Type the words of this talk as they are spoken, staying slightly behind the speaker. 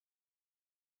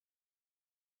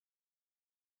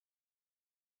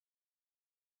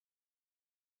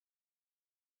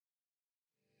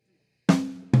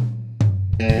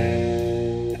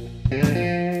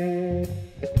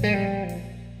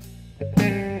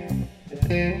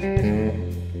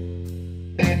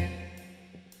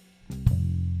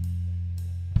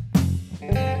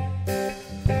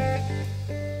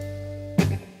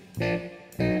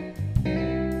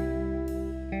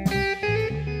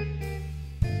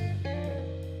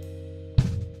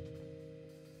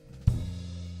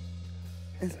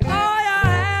It's all I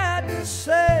had to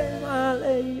say, my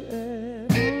lady,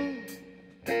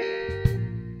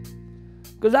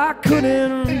 'cause I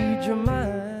couldn't read your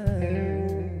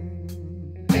mind.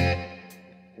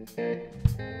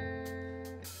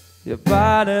 Your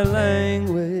body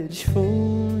language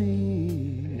fooled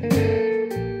me.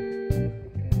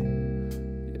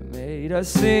 You made a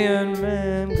seeing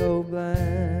man go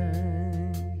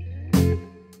blind.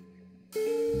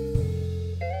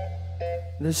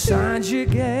 The signs you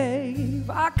gave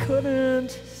I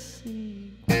couldn't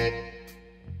see,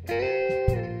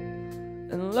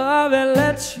 and love it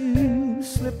lets you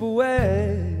slip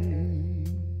away.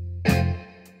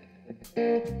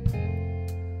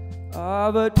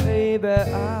 Oh, but baby,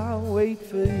 I'll wait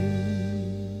for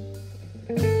you,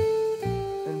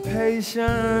 and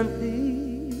patiently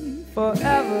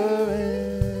forever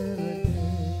and ever.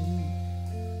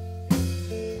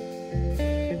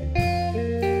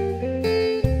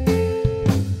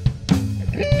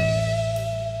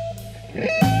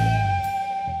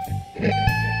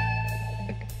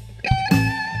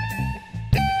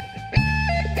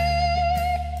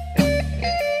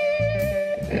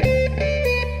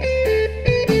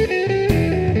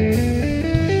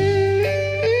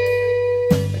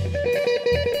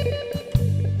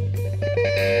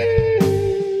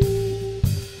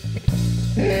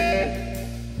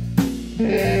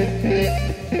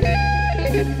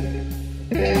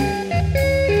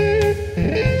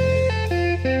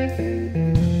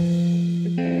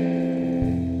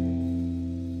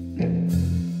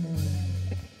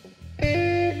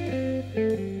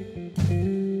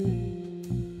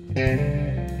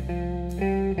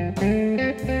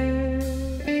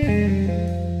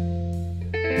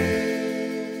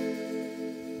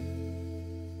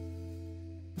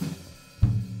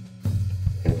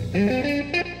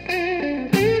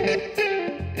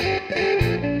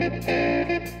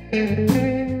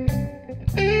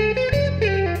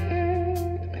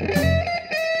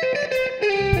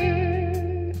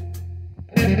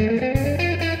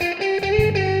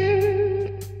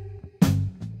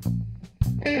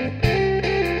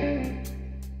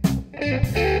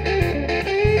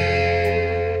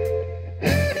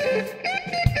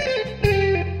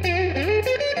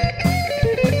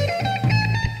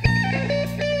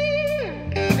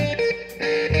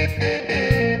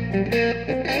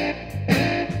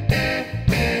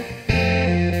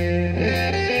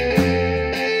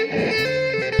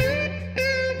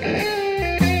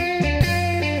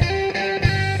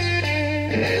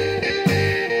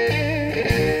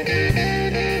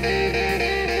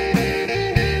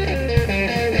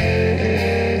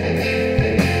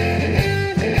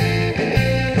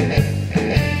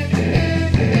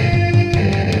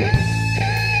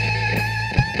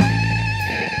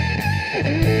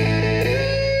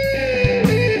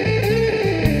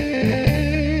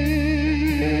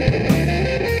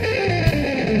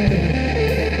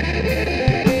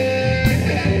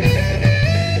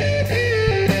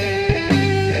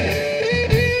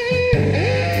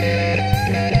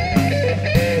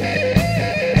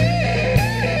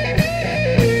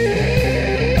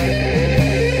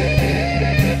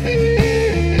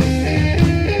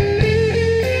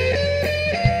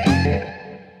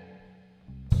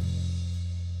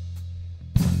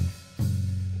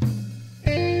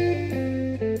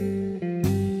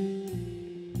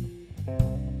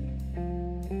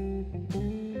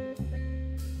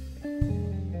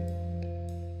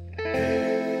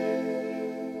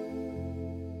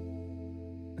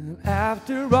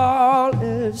 After all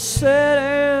is said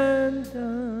and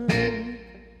done,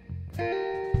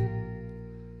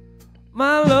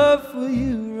 my love for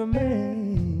you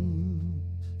remains,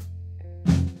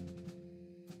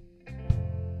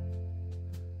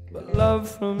 but love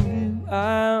from you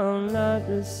I'll not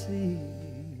receive,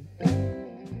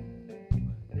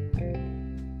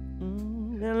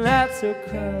 and that's a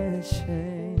crying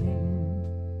shame.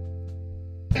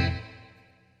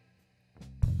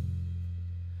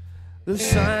 The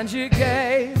signs you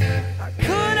gave I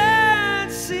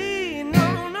couldn't see,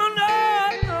 no, no, no,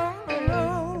 no, no,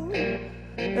 no.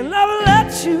 And love will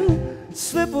let you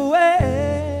slip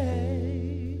away,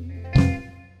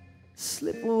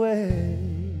 slip away.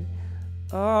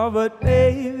 Oh, but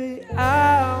baby,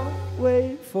 I'll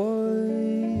wait for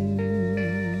you,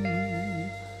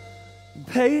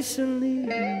 patiently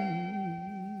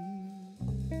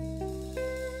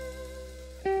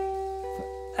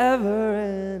forever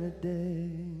and a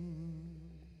day.